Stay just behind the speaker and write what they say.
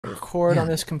Record on Man,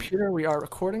 this computer. We are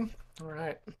recording. All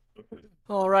right.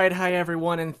 All right. Hi,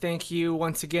 everyone, and thank you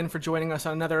once again for joining us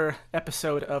on another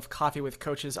episode of Coffee with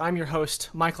Coaches. I'm your host,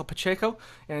 Michael Pacheco,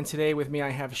 and today with me I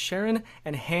have Sharyn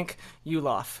and Hank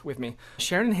Yuloff with me.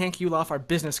 Sharyn and Hank Yuloff are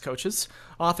business coaches,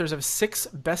 authors of 6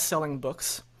 best-selling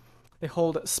books. They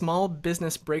hold small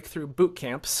business breakthrough boot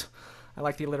camps. I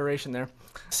like the alliteration there.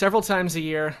 Several times a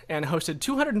year, and hosted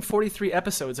 243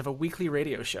 episodes of a weekly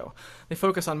radio show. They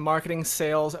focus on marketing,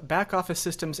 sales, back office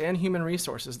systems, and human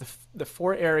resources, the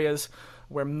 4 areas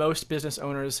where most business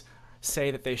owners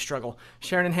say that they struggle.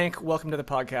 Sharyn and Hank, welcome to the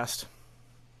podcast.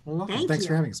 well, welcome. Thank Thanks you.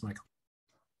 for having us, Michael.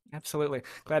 Absolutely.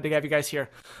 Glad to have you guys here.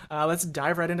 Let's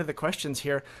dive right into the questions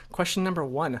here. Question number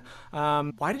 1.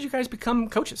 Why did you guys become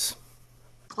coaches?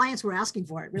 Clients were asking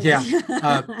for it, really.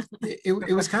 Yeah,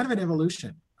 it was kind of an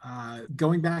evolution.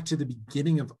 Going back to the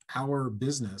beginning of our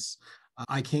business,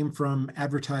 I came from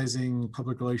advertising,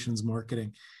 public relations,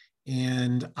 marketing,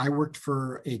 and I worked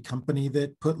for a company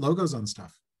that put logos on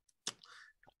stuff.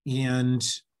 And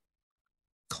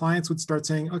clients would start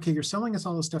saying, "Okay, you're selling us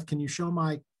all this stuff. Can you show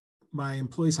my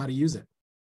employees how to use it?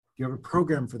 Do you have a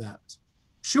program for that?"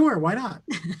 Sure, why not?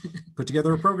 Put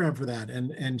together a program for that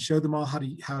and show them all how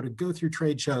to go through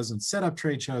trade shows and set up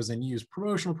trade shows and use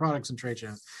promotional products in trade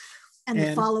shows. And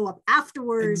the follow-up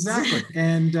afterwards. Exactly.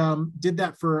 And did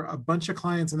that for a bunch of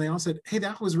clients. And they all said, "Hey,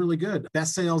 that was really good.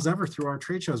 Best sales ever through our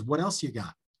trade shows. What else you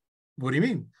got?" What do you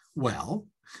mean? Well,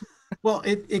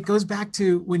 it goes back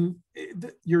to when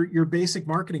your basic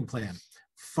marketing plan.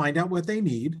 Find out what they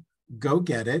need, go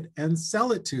get it, and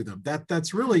sell it to them.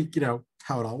 That's really,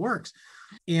 how it all works.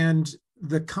 And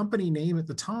the company name at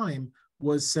the time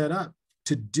was set up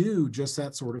to do just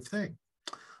that sort of thing.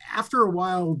 After a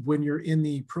while, when you're in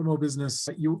the promo business,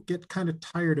 you get kind of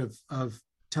tired of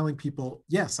telling people,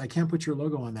 "Yes, I can put your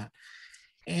logo on that."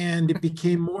 And it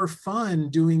became more fun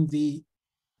doing the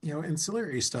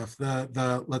ancillary stuff,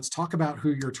 the let's talk about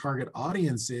who your target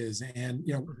audience is, and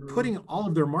putting all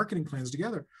of their marketing plans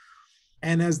together.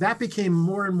 And as that became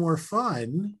more and more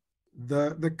fun,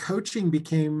 the coaching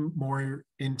became more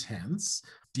intense,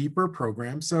 deeper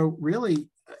program. So really,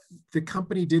 the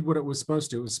company did what it was supposed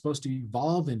to. It was supposed to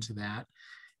evolve into that.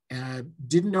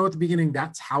 Didn't know at the beginning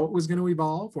that's how it was going to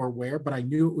evolve or where, but I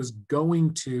knew it was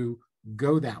going to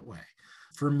go that way.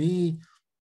 For me,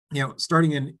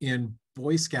 starting in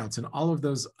Boy Scouts and all of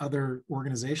those other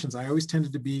organizations, I always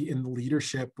tended to be in the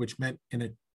leadership, which meant in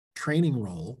a training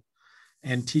role,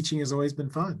 and teaching has always been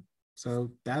fun.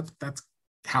 So that's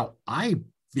how I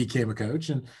became a coach.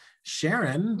 And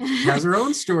Sharyn has her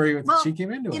own story with she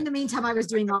came into it. In the meantime, I was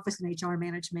doing office and HR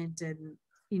management and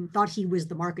thought he was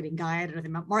the marketing guy. I don't know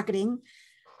anything about marketing.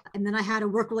 And then I had a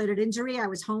work-related injury. I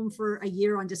was home for a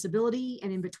year on disability.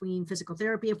 And in between physical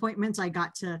therapy appointments, I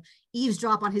got to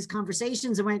eavesdrop on his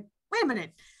conversations and went, "Wait a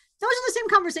minute, those are the same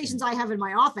conversations I have in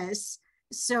my office."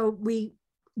 So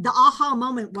the aha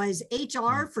moment was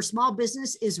HR for small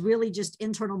business is really just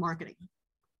internal marketing.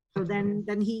 So then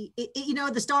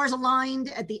the stars aligned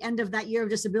at the end of that year of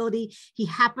disability. He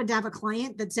happened to have a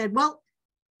client that said, "Well,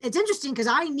 it's interesting because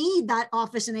I need that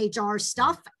office and HR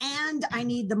stuff and I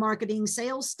need the marketing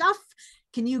sales stuff.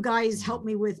 Can you guys help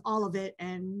me with all of it?"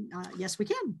 And yes, we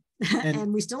can.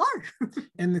 And we still are.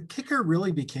 And the kicker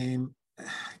really became,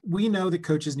 we know that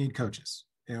coaches need coaches.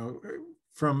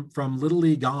 From Little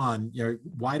League on,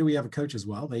 why do we have coaches?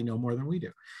 Well, they know more than we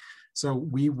do. So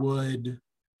we would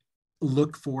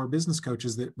look for business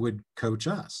coaches that would coach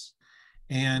us.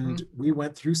 And we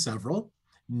went through several,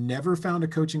 never found a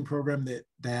coaching program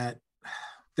that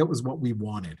was what we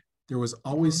wanted. There was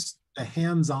always the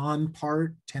hands-on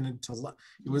part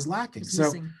it was lacking.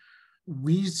 So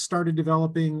we started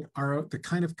developing the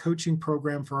kind of coaching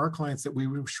program for our clients that we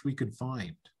wish we could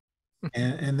find.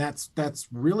 And that's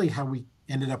really how we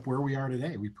ended up where we are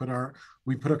today. We put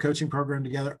a coaching program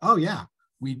together. Oh yeah,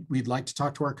 we'd like to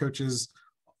talk to our coaches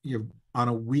on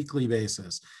a weekly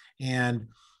basis. And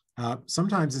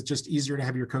sometimes it's just easier to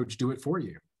have your coach do it for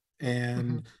you.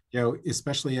 And,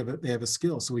 especially if they have a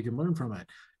skill so we can learn from it.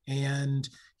 And,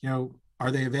 are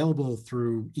they available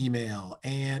through email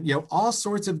and, all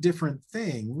sorts of different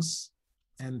things.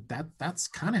 And that's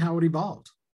kind of how it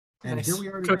evolved. And Nice. Here we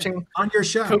are today, Coaching on your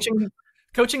show.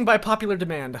 Coaching by popular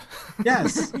demand.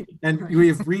 Yes. And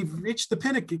we've reached the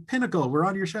pinnacle. We're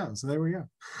on your show. So there we go.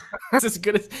 That's as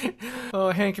good as, oh,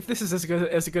 Hank, if this is as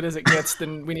good as it gets,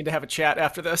 then we need to have a chat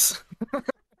after this.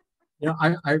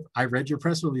 I read your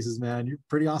press releases, man. You're a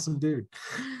pretty awesome dude.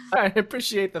 I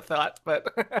appreciate the thought,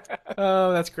 but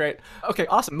oh, that's great. Okay,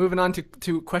 awesome. Moving on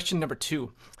to question number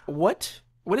 2. What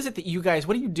is it that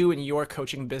what do you do in your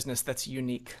coaching business that's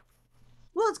unique?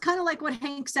 Well, it's kind of like what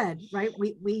Hank said, right?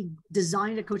 We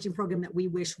designed a coaching program that we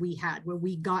wish we had, where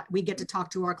we get to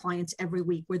talk to our clients every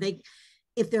week, where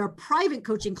if they're a private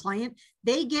coaching client,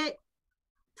 they get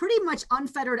pretty much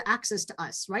unfettered access to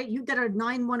us, right? You get a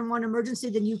 911 emergency,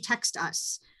 then you text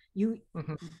us. You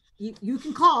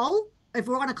can call. If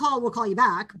we're on a call, we'll call you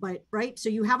back. But right, so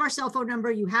you have our cell phone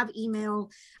number, you have email.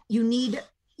 You need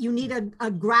a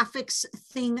graphics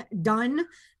thing done.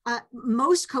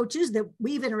 Most coaches that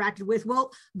we've interacted with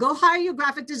will go hire your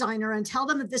graphic designer and tell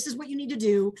them that this is what you need to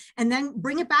do, and then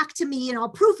bring it back to me and I'll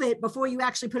proof it before you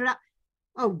actually put it up.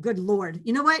 Oh, good Lord.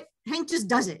 You know what? Hank just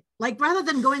does it. Like, rather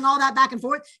than going all that back and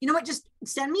forth, you know what? Just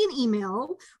send me an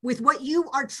email with what you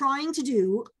are trying to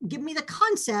do. Give me the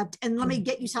concept and let me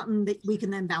get you something that we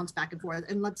can then bounce back and forth,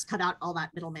 and let's cut out all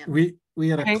that middleman. We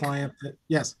had a Hank, client that,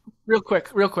 yes. Real quick.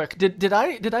 Did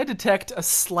I detect a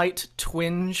slight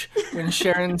twinge when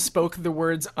Sharyn spoke the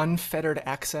words unfettered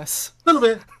access? A little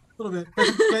bit.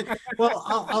 But, well,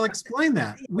 I'll explain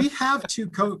that. We have two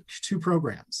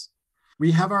programs.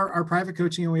 We have our private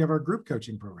coaching and we have our group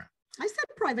coaching program. I said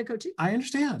private coaching. I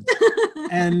understand.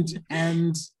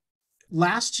 and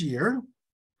last year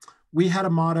we had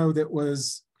a motto that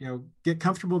was, get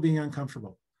comfortable being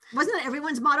uncomfortable. Wasn't that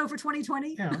everyone's motto for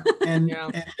 2020? Yeah. And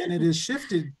it has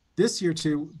shifted this year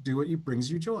to do what brings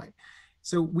you joy.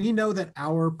 So we know that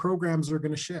our programs are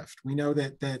going to shift. We know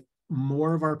that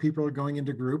more of our people are going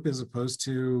into group as opposed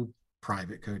to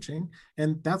private coaching.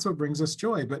 And that's what brings us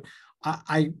joy. But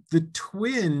the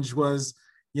twinge was,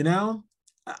 the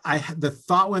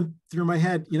thought went through my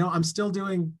head, I'm still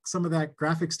doing some of that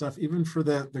graphic stuff, even for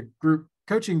the group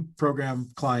coaching program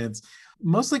clients,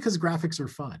 mostly because graphics are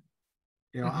fun.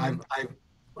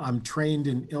 I'm trained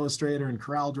in Illustrator and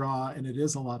CorelDRAW, and it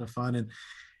is a lot of fun. And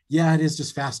yeah, it is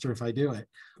just faster if I do it.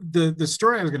 The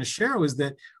story I was going to share was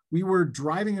that we were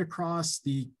driving across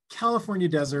the California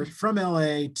desert from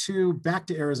LA back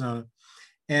to Arizona,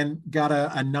 and got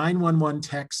a 911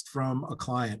 text from a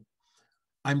client.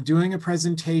 I'm doing a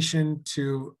presentation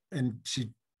and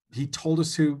he told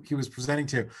us who he was presenting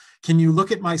to. Can you look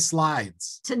at my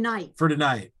slides for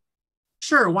tonight?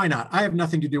 Sure, why not? I have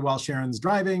nothing to do while Sharyn's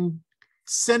driving.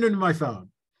 Send him to my phone.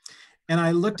 And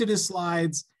I looked at his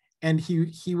slides, and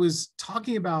he was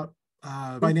talking about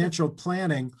financial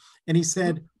planning. And he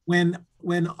said, when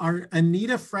our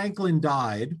Anita Franklin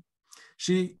died,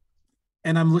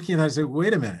 and I'm looking at that, I said,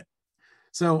 wait a minute.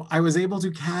 So I was able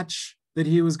to catch that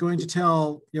he was going to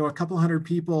tell, a couple hundred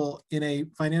people in a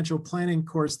financial planning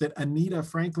course that Anita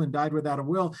Franklin died without a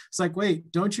will. It's like,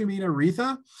 wait, don't you mean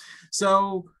Aretha?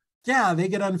 So yeah, they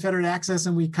get unfettered access,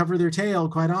 and we cover their tail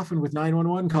quite often with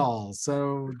 911 calls.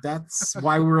 So that's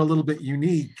why we're a little bit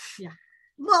unique. Yeah.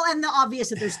 Well, and the obvious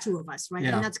that there's two of us, right?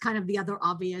 Yeah. And that's kind of the other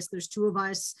obvious. There's two of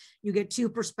us. You get two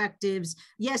perspectives.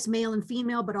 Yes, male and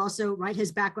female, but also, right,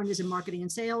 his background is in marketing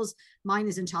and sales. Mine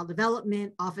is in child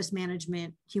development, office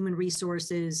management, human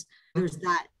resources. There's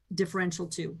that differential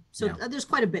too. So there's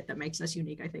quite a bit that makes us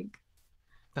unique, I think.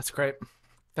 That's great.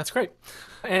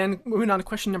 And moving on to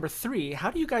question number 3,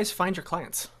 how do you guys find your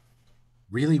clients?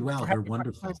 Really well. They're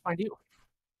wonderful. How do find you?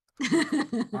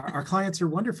 Our clients are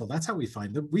wonderful. That's how we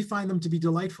find them. We find them to be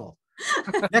delightful.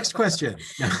 Next question.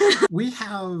 We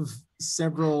have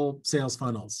several sales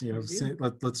funnels.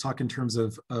 Let's talk in terms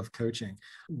of coaching.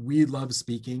 We love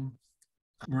speaking.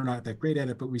 We're not that great at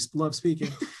it, but we love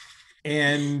speaking.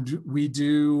 And we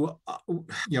do,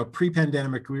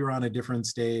 pre-pandemic, we were on a different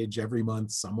stage every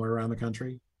month somewhere around the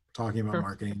country talking about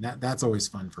marketing. That's always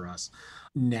fun for us.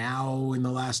 Now, in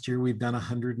the last year, we've done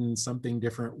 100 and something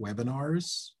different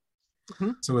webinars.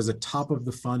 Mm-hmm. So as a top of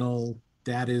the funnel,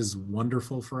 that is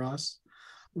wonderful for us.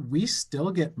 We still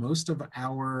get most of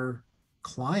our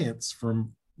clients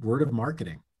from word of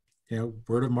marketing.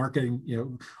 Word of marketing,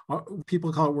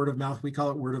 people call it word of mouth. We call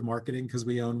it word of marketing because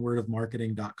we own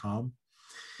wordofmarketing.com.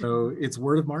 So it's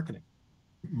word of marketing.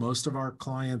 Most of our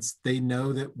clients, they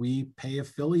know that we pay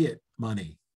affiliate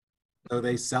money. So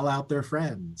they sell out their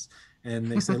friends and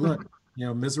they say, look,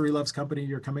 misery loves company.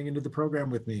 You're coming into the program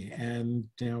with me. And,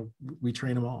 we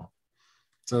train them all.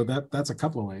 So that's a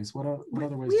couple of ways. What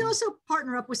other ways? We also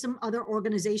partner up with some other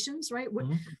organizations, right? What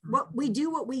we do,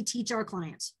 what we teach our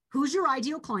clients. Who's your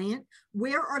ideal client?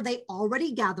 Where are they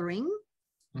already gathering?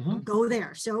 Mm-hmm. Go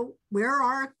there. So who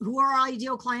are our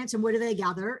ideal clients and where do they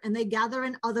gather? And they gather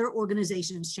in other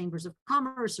organizations, chambers of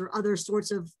commerce or other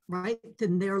sorts of, right,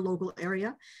 in their local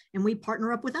area. And we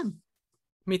partner up with them.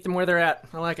 Meet them where they're at.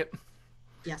 I like it.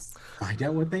 Yes. Find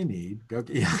out what they need. Go.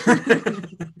 Yeah.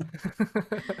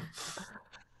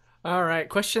 All right.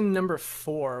 Question number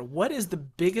 4. What is the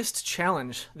biggest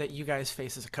challenge that you guys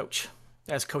face as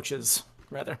coaches,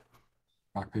 rather?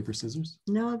 Rock, paper, scissors.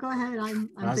 No, go ahead. I'm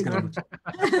thinking.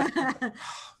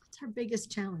 It's our biggest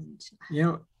challenge.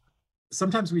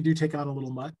 Sometimes we do take on a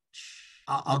little much.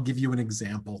 I'll give you an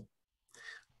example.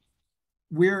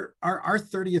 Our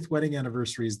 30th wedding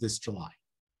anniversary is this July.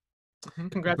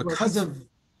 Congratulations.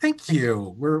 Thank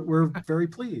you. We're very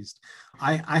pleased.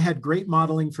 I had great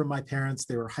modeling from my parents.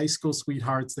 They were high school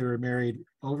sweethearts. They were married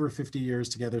over 50 years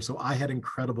together. So I had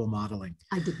incredible modeling.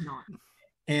 I did not.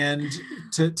 And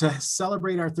to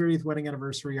celebrate our 30th wedding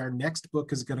anniversary, our next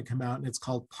book is going to come out, and it's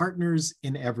called Partners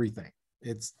in Everything.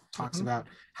 It talks about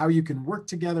how you can work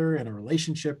together in a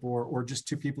relationship or just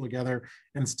two people together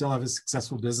and still have a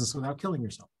successful business without killing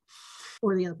yourself.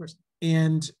 Or the other person.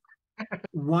 And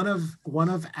one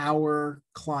of our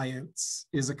clients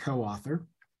is a co-author,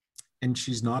 and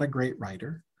she's not a great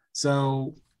writer.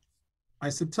 So I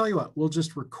said, tell you what, we'll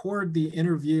just record the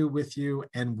interview with you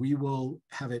and we will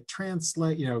have it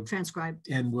transcribed,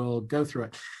 and we'll go through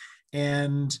it.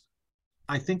 And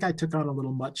I think I took on a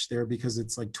little much there because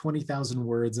it's like 20,000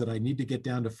 words that I need to get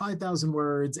down to 5,000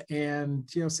 words. And,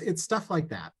 it's stuff like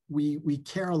that. We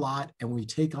care a lot and we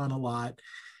take on a lot.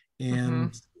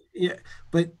 And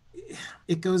but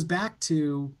it goes back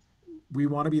to, we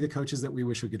want to be the coaches that we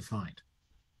wish we could find.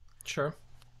 Sure.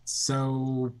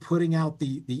 So putting out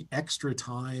the extra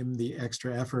time, the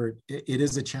extra effort, it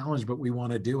is a challenge, but we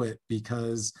want to do it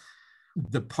because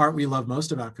the part we love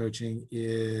most about coaching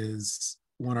is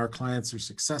when our clients are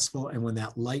successful and when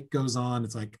that light goes on,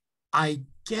 it's like, I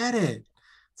get it.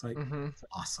 It's like, it's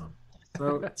awesome.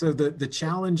 So the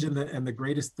challenge and the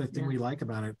greatest thing we like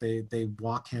about it, they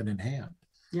walk hand in hand.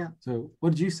 Yeah. So what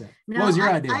did you say? What was your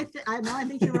idea? I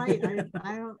think you're right.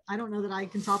 I don't know that I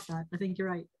can top that. I think you're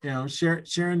right.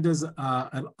 Sharyn does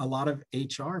a lot of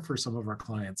HR for some of our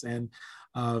clients. And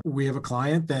we have a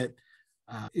client that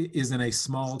is in a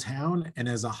small town and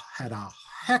had a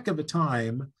heck of a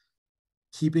time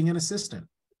keeping an assistant.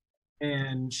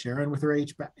 And Sharyn, with her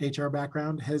HR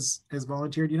background, has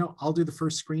volunteered, I'll do the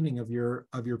first screening of your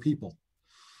people.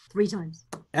 3 times.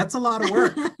 That's a lot of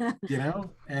work,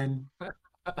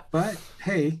 but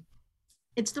hey,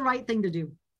 it's the right thing to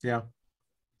do. Yeah.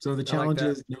 So the challenge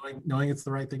is knowing it's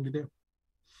the right thing to do.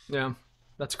 Yeah,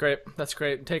 that's great. That's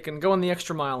great. Going the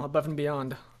extra mile, above and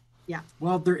beyond. Yeah.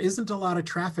 Well, there isn't a lot of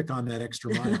traffic on that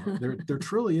extra mile. There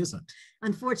truly isn't.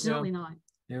 Unfortunately, not.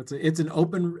 It's an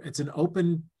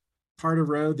open part of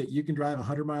road that you can drive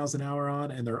 100 miles an hour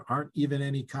on, and there aren't even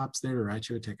any cops there to write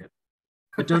you a ticket.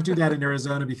 But don't do that in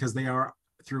Arizona because they are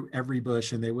through every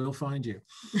bush and they will find you.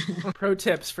 Pro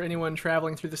tips for anyone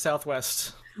traveling through the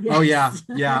Southwest. Yes. Oh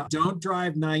yeah. Don't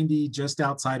drive 90 just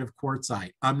outside of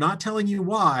Quartzsite. I'm not telling you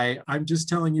why. I'm just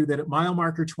telling you that at mile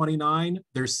marker 29,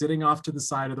 they're sitting off to the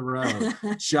side of the road.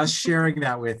 Just sharing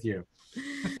that with you.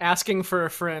 Asking for a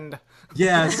friend.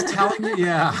 Yes, telling you.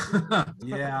 Yeah.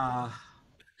 Yeah.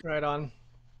 Right on.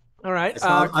 All right.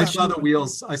 I saw the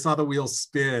wheels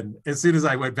spin. As soon as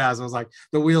I went past, I was like,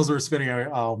 the wheels were spinning. I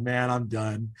went, oh man, I'm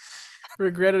done.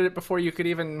 Regretted it before you could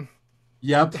even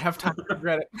have time to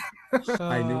regret it.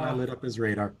 I knew I lit up his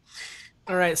radar.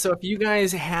 All right. So if you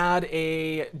guys had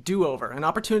a do-over, an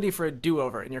opportunity for a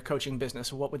do-over in your coaching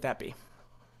business, what would that be?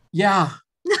 Yeah.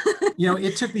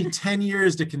 It took me 10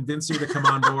 years to convince her to come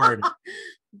on board.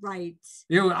 Right.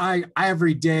 I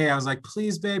every day I was like,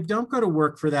 please, babe, don't go to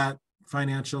work for that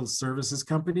financial services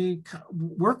company.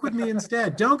 Work with me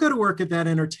instead. Don't go to work at that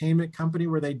entertainment company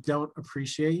where they don't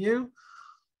appreciate you.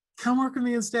 Come work with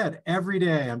me instead. Every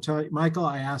day. I'm telling you, Michael,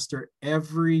 I asked her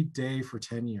every day for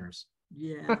 10 years.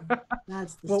 Yeah.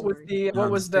 That's the what story.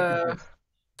 What was the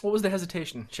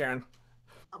hesitation, Sharyn?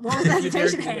 What was the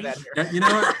hesitation?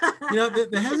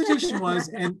 The hesitation was,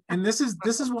 and this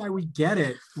is why we get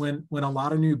it when a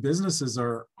lot of new businesses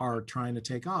are trying to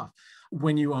take off.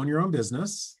 When you own your own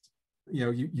business,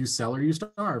 you sell or you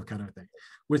starve kind of thing.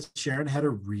 With Sharyn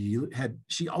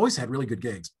she always had really good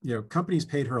gigs. Companies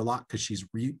paid her a lot because she's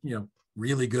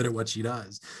really good at what she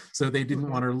does. So they didn't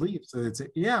want her to leave. So they'd say,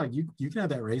 yeah, you can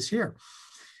have that raise here.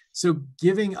 So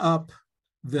giving up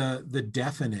the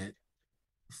definite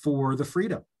for the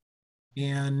freedom.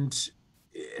 And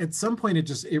at some point it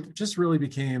just really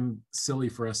became silly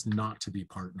for us not to be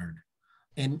partnered.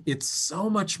 And it's so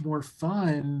much more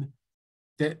fun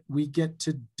that we get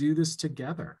to do this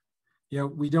together.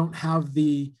 We don't have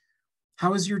the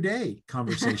how was your day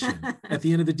conversation at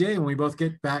the end of the day when we both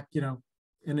get back,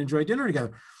 and enjoy dinner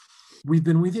together. We've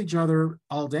been with each other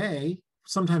all day.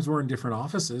 Sometimes we're in different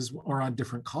offices or on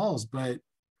different calls, but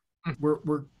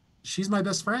she's my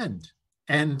best friend.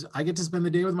 And I get to spend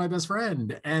the day with my best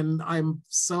friend. And I'm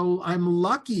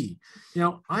lucky.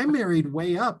 I'm married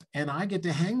way up and I get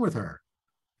to hang with her.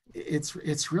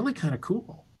 it's really kind of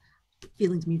cool.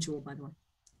 Feelings mutual, by the way.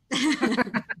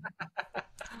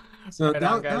 So Right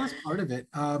on, that guys. was part of it.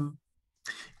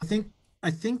 I think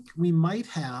I think we might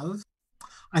have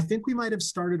I think we might have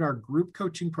started our group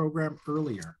coaching program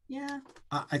earlier. Yeah,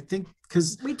 I think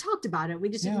because we talked about it. We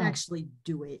just didn't yeah, actually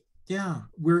do it. yeah,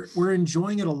 we're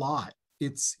enjoying it a lot.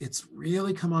 It's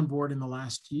really come on board in the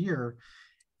last year.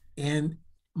 And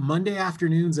Monday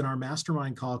afternoons in our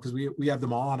mastermind call, because we have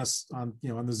them all on us on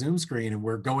on the Zoom screen, and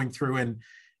we're going through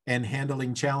and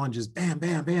handling challenges, bam,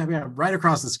 bam, bam, bam, right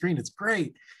across the screen. It's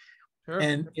great. Sure.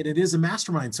 And it is a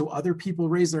mastermind. So other people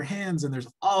raise their hands and there's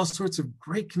all sorts of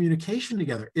great communication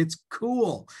together. It's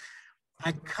cool.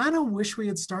 I kind of wish we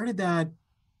had started that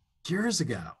years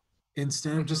ago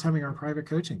instead of just having our private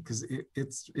coaching, because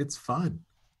it's fun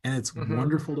and it's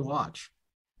wonderful to watch.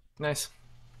 Nice.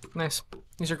 Nice.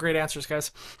 These are great answers, guys.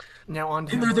 Now on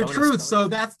to And they're the bonus truth. bonus. So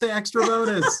that's the extra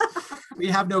bonus. we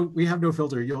have no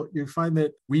filter. You'll find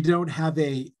that we don't have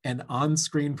an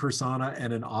on-screen persona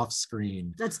and an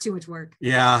off-screen. That's too much work.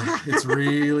 Yeah, it's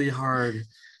really hard.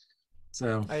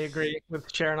 So I agree with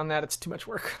Sharyn on that. It's too much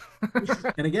work.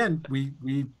 and again,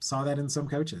 we saw that in some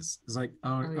coaches. It's like,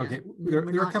 oh, Oh, yeah. okay. We're There are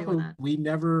a not couple doing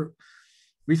that.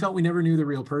 we felt we never knew the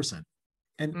real person.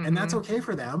 And that's Mhm. okay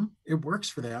for them. It works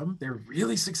for them. They're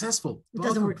really successful. It Both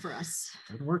doesn't of work them. for us.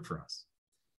 Doesn't work for us.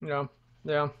 Yeah.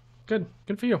 Yeah. Good.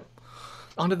 Good for you.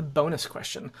 On to the bonus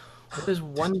question. What is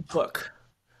one book?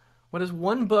 What is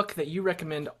one book that you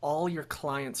recommend all your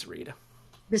clients read?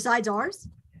 Besides ours,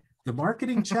 The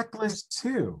marketing checklist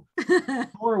 2.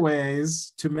 4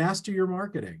 ways to master your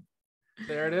marketing.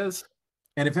 There it is.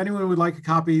 And if anyone would like a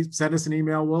copy, send us an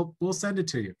email. We'll send it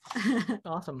to you.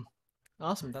 Awesome.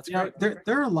 Awesome. That's Yeah, great.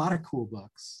 there are a lot of cool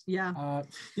books. yeah.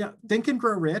 Yeah, Think and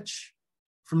Grow Rich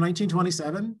from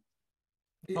 1927.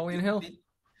 Napoleon Hill.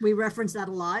 We reference that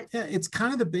a lot. Yeah, it's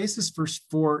kind of the basis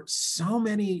for so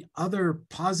many other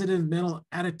positive mental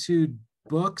attitude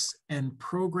books and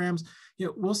programs.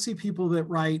 We'll see people that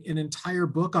write an entire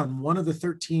book on one of the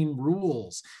 13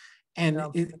 rules, and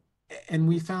Yeah. and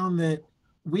we found that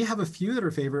we have a few that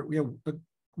are favorite.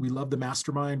 We love the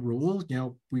mastermind rule.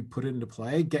 We put it into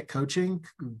play. Get coaching,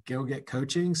 go get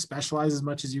coaching. Specialize as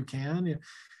much as you can.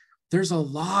 There's a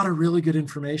lot of really good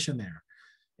information there,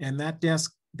 and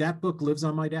that book lives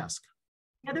on my desk.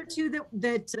 The other two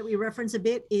that we reference a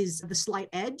bit is The Slight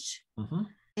Edge Mhm.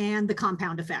 and The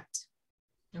Compound Effect.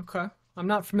 Okay. I'm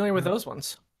not familiar with those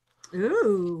ones.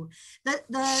 Ooh, the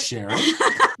Sharyn?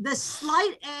 the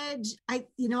Slight Edge. I'd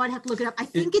have to look it up. I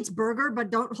think it's Berger, but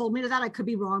don't hold me to that. I could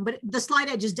be wrong. But The Slight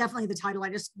Edge is definitely the title.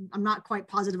 I'm not quite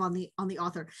positive on the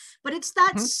author. But it's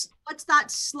that what's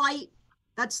that slight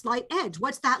edge?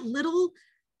 What's that little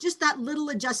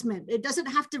adjustment? It doesn't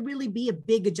have to really be a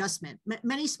big adjustment.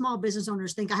 Many small business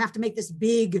owners think I have to make this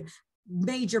big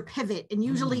major pivot, and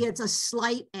usually it's a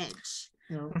slight edge.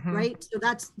 Right. So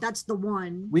that's the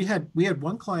one. We had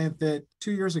one client that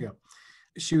 2 years ago,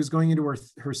 she was going into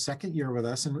her second year with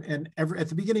us, and at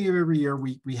the beginning of every year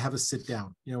we have a sit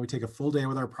down. We take a full day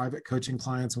with our private coaching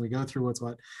clients and we go through what's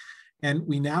what. And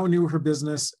we now knew her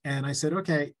business, and I said,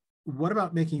 okay, what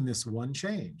about making this one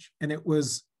change? And it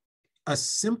was a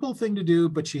simple thing to do,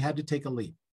 but she had to take a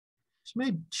leap.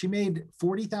 She made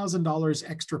 $40,000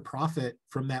 extra profit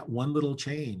from that one little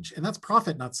change, and that's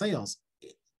profit, not sales.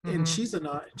 And she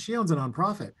owns a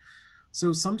nonprofit.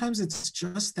 So sometimes it's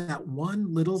just that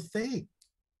one little thing.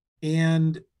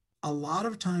 And a lot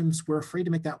of times we're afraid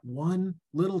to make that one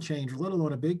little change, let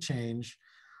alone a big change.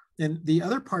 And the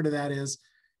other part of that is,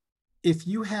 if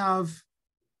you have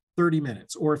 30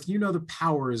 minutes, or if the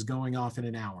power is going off in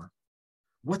an hour,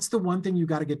 what's the one thing you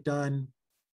got to get done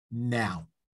now?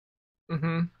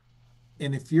 Mm-hmm.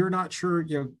 And if you're not sure,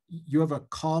 you have a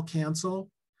call cancel,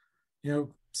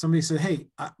 somebody said, hey,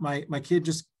 my kid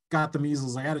just got the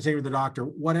measles. I got to take her to the doctor,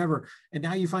 whatever. And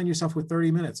now you find yourself with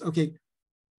 30 minutes. Okay.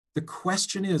 The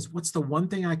question is, what's the one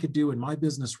thing I could do in my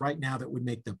business right now that would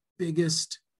make the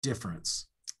biggest difference?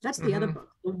 That's the other book,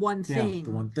 The One Thing. Yeah,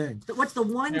 the one thing. What's the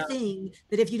one thing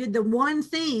that if you did the one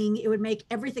thing, it would make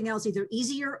everything else either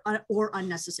easier or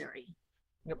unnecessary?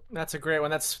 Yep. That's a great one.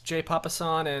 That's Jay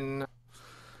Papasan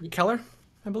and Keller,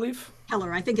 I believe.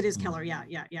 Keller, I think it is Keller. Yeah.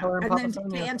 Keller and And then Papasan,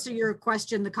 to yeah. answer your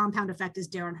question, the compound effect is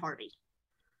Darren Hardy,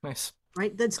 Nice.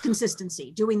 right? That's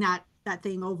consistency, doing that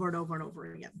thing over and over and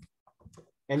over again.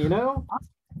 And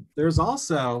there's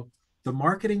also the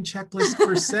marketing checklist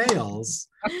for sales,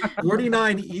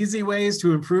 49 easy ways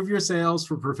to improve your sales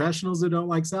for professionals who don't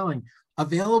like selling,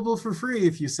 available for free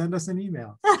if you send us an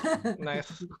email.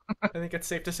 Nice. I think it's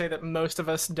safe to say that most of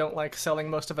us don't like selling.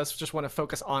 Most of us just want to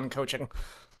focus on coaching.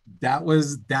 That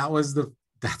was the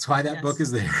That's why that book Yes.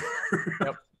 is there.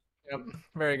 Yep. Yep.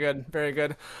 Very good. Very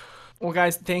good. Well,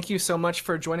 guys, thank you so much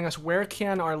for joining us. Where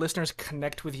can our listeners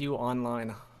connect with you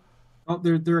online? Oh,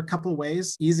 there are a couple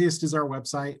ways. Easiest is our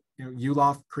website,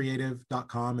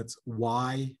 uloffcreative.com. It's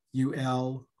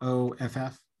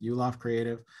YULOFF, Yuloff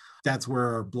Creative. That's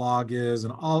where our blog is,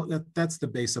 and all that's the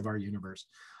base of our universe.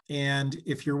 And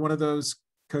if you're one of those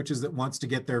coaches that wants to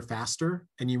get there faster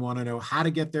and you want to know how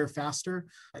to get there faster,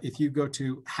 if you go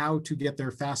to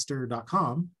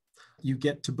howtogettherefaster.com, you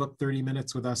get to book 30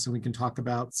 minutes with us and we can talk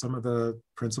about some of the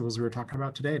principles we were talking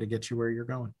about today to get you where you're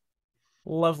going.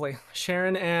 Lovely.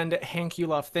 Sharyn and Hank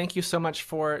Yuloff, thank you so much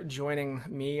for joining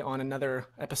me on another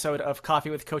episode of Coffee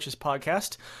with Coaches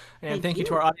podcast. And thank you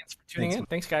to our audience for tuning in.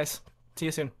 Thanks, guys. See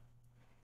you soon.